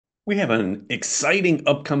We have an exciting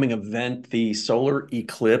upcoming event, the solar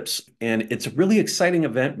eclipse, and it's a really exciting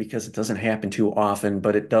event because it doesn't happen too often,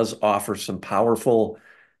 but it does offer some powerful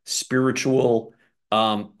spiritual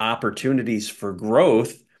opportunities for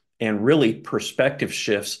growth and really perspective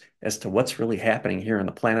shifts as to what's really happening here on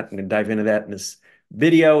the planet. I'm going to dive into that in this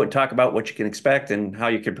video and talk about what you can expect and how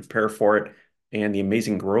you can prepare for it and the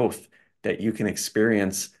amazing growth that you can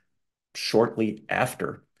experience shortly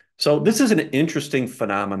after. So this is an interesting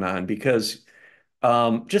phenomenon because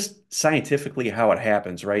just scientifically how it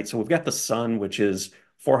happens, right? So we've got the sun, which is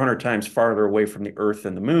 400 times farther away from the Earth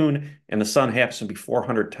than the moon, and the sun happens to be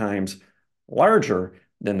 400 times larger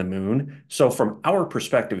than the moon. So from our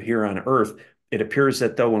perspective here on Earth, it appears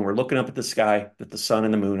that though when we're looking up at the sky, that the sun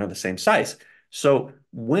and the moon are the same size. So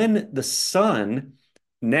when the sun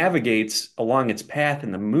navigates along its path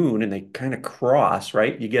in the moon and they kind of cross,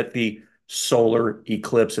 right? You get the solar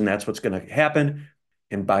eclipse, and that's what's going to happen.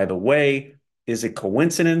 And by the way, is it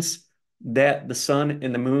coincidence that the sun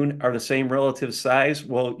and the moon are the same relative size?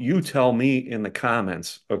 Well, you tell me in the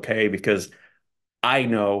comments, okay? Because I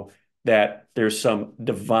know that there's some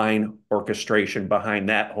divine orchestration behind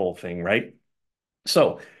that whole thing, right?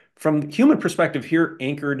 So, from the human perspective here,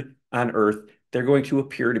 anchored on Earth, they're going to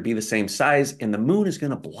appear to be the same size, and the moon is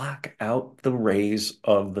going to block out the rays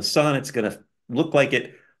of the sun. It's going to look like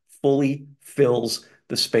it fully fills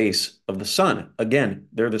the space of the sun. Again,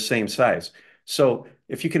 they're the same size. So,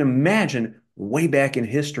 if you can imagine way back in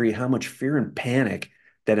history how much fear and panic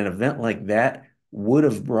that an event like that would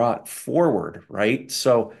have brought forward, right?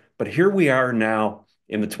 So, but here we are now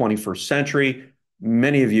in the 21st century.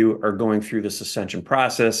 Many of you are going through this ascension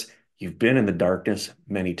process. You've been in the darkness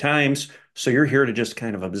many times. So you're here to just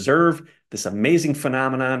kind of observe this amazing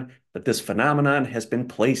phenomenon, but this phenomenon has been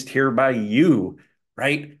placed here by you,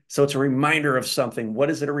 right? So it's a reminder of something. What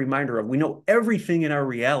is it a reminder of? We know everything in our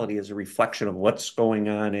reality is a reflection of what's going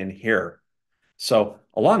on in here. So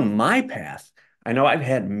along my path, I know I've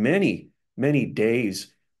had many, many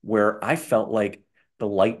days where I felt like the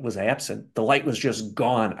light was absent. The light was just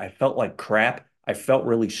gone. I felt like crap. I felt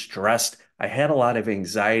really stressed. I had a lot of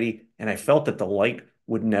anxiety, and I felt that the light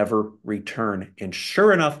would never return. And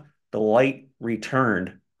sure enough, the light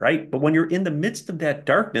returned, right? But when you're in the midst of that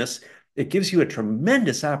darkness, it gives you a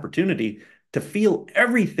tremendous opportunity to feel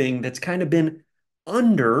everything that's kind of been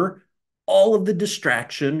under all of the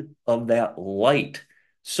distraction of that light.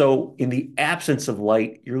 So, in the absence of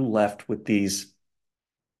light, you're left with these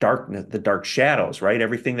darkness, the dark shadows, right?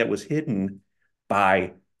 Everything that was hidden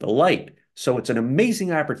by the light. So, it's an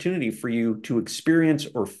amazing opportunity for you to experience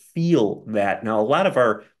or feel that. Now, a lot of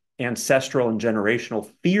our ancestral and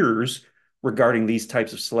generational fears regarding these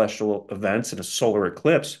types of celestial events and a solar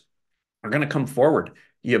eclipse are going to come forward.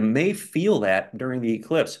 You may feel that during the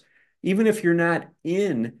eclipse, even if you're not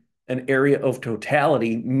in an area of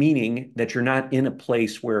totality, meaning that you're not in a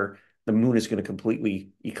place where the moon is going to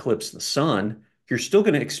completely eclipse the sun. You're still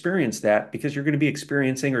going to experience that because you're going to be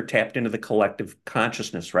experiencing or tapped into the collective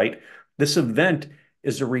consciousness, right? This event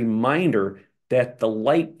is a reminder that the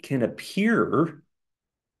light can appear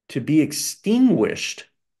to be extinguished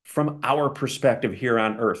from our perspective here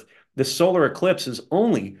on Earth. The solar eclipse is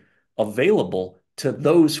only available to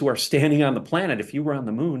those who are standing on the planet. If you were on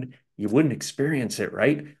the moon, you wouldn't experience it,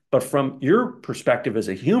 right? But from your perspective as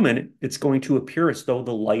a human, it's going to appear as though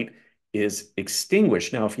the light is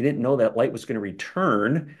extinguished. Now, if you didn't know that light was going to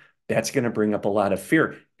return, that's going to bring up a lot of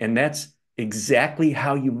fear. And that's exactly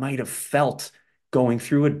how you might have felt going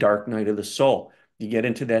through a dark night of the soul. You get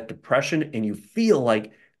into that depression and you feel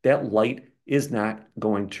like that light is not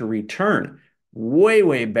going to return. Way,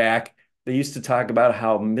 way back, they used to talk about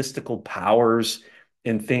how mystical powers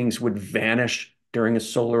and things would vanish during a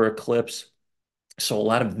solar eclipse. So a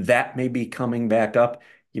lot of that may be coming back up.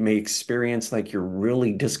 You may experience like you're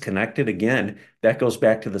really disconnected. Again, that goes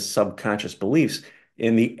back to the subconscious beliefs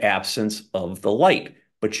in the absence of the light.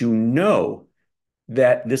 But you know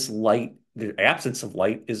that this light, the absence of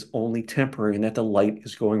light, is only temporary and that the light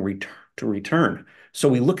is going to return. So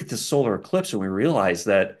we look at the solar eclipse and we realize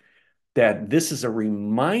that this is a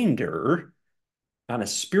reminder on a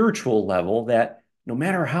spiritual level that no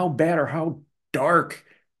matter how bad or how dark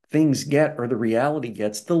things get or the reality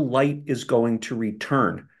gets, the light is going to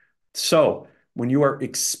return. So when you are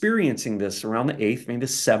experiencing this around the 8th, maybe the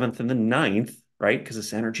 7th and the 9th, right? Because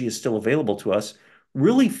this energy is still available to us,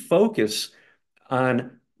 really focus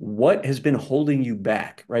on what has been holding you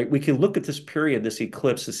back, right? We can look at this period, this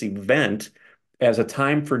eclipse, this event as a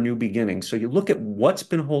time for new beginnings. So you look at what's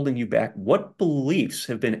been holding you back, what beliefs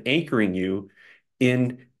have been anchoring you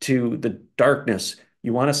into the darkness.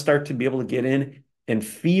 You want to start to be able to get in and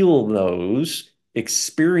feel those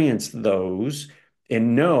experience those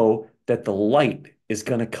and know that the light is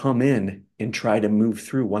going to come in and try to move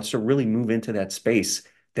through, wants to really move into that space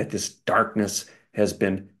that this darkness has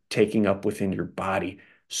been taking up within your body.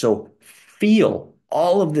 So feel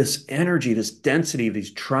all of this energy, this density,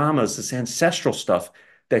 these traumas, this ancestral stuff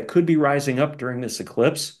that could be rising up during this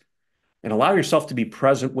eclipse, and allow yourself to be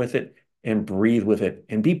present with it and breathe with it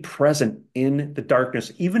and be present in the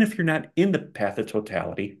darkness. Even if you're not in the path of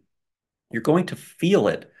totality, you're going to feel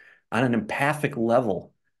it on an empathic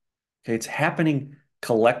level. Okay, it's happening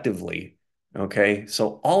collectively. Okay,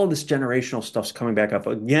 so all of this generational stuff's coming back up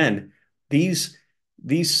again. These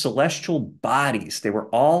these celestial bodies, they were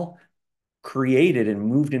all created and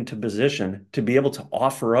moved into position to be able to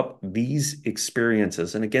offer up these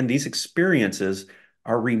experiences. And again, these experiences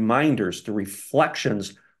are reminders, the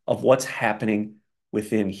reflections of what's happening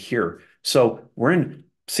within here. So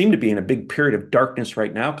seem to be in a big period of darkness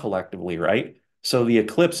right now collectively, right? So the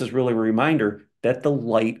eclipse is really a reminder that the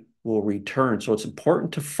light will return. So it's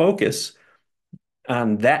important to focus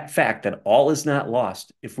on that fact that all is not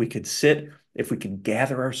lost. If we could if we could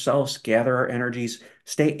gather ourselves, gather our energies,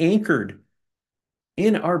 stay anchored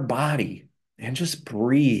in our body and just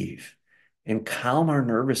breathe and calm our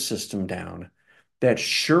nervous system down, that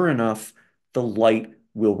sure enough, the light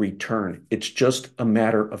will return. It's just a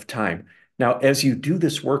matter of time. Now, as you do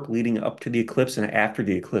this work leading up to the eclipse and after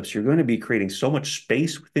the eclipse, you're going to be creating so much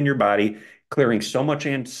space within your body, clearing so much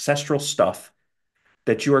ancestral stuff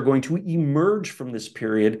that you are going to emerge from this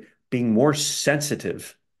period being more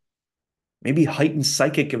sensitive, maybe heightened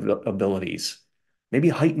psychic abilities, maybe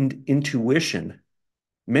heightened intuition.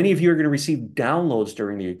 Many of you are going to receive downloads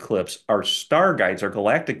during the eclipse. Our star guides, our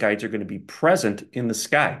galactic guides are going to be present in the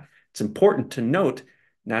sky. It's important to note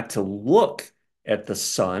not to look at the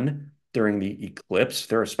sun during the eclipse.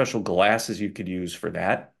 There are special glasses you could use for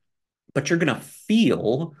that, but you're going to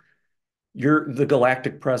feel the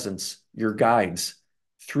galactic presence, your guides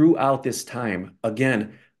throughout this time.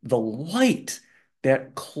 Again, the light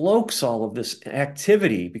that cloaks all of this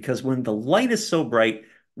activity, because when the light is so bright,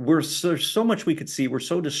 there's so much we could see. We're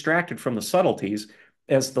so distracted from the subtleties.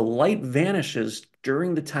 As the light vanishes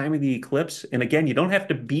during the time of the eclipse, and again, you don't have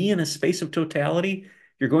to be in a space of totality.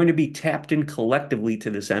 You're going to be tapped in collectively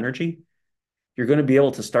to this energy. You're going to be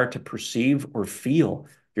able to start to perceive or feel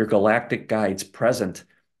your galactic guides present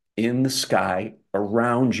in the sky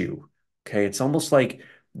around you. Okay, it's almost like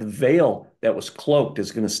the veil that was cloaked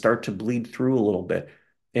is going to start to bleed through a little bit.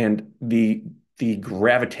 And the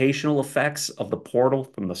gravitational effects of the portal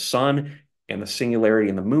from the sun and the singularity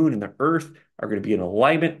in the moon and the earth are going to be in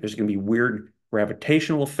alignment. There's going to be weird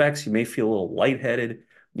gravitational effects. You may feel a little lightheaded.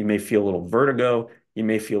 You may feel a little vertigo. You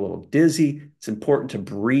may feel a little dizzy. It's important to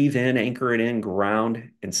breathe in, anchor it in,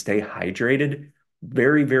 ground, and stay hydrated.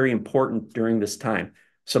 Very, very important during this time.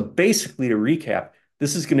 So basically, to recap,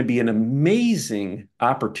 this is going to be an amazing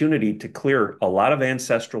opportunity to clear a lot of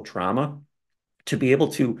ancestral trauma, to be able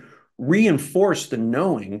to reinforce the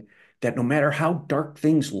knowing that no matter how dark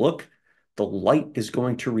things look, the light is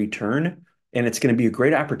going to return. And it's going to be a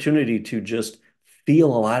great opportunity to just feel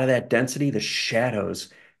a lot of that density, the shadows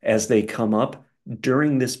as they come up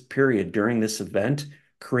during this period, during this event.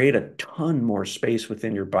 Create a ton more space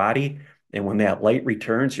within your body. And when that light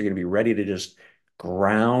returns, you're going to be ready to just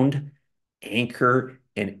ground, anchor,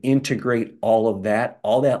 and integrate all of that.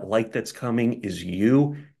 All that light that's coming is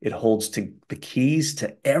you. It holds the keys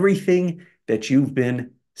to everything that you've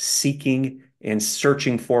been seeking and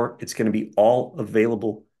searching for. It's going to be all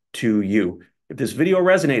available to you. If this video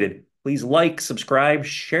resonated, please like, subscribe,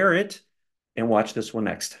 share it, and watch this one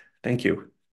next. Thank you.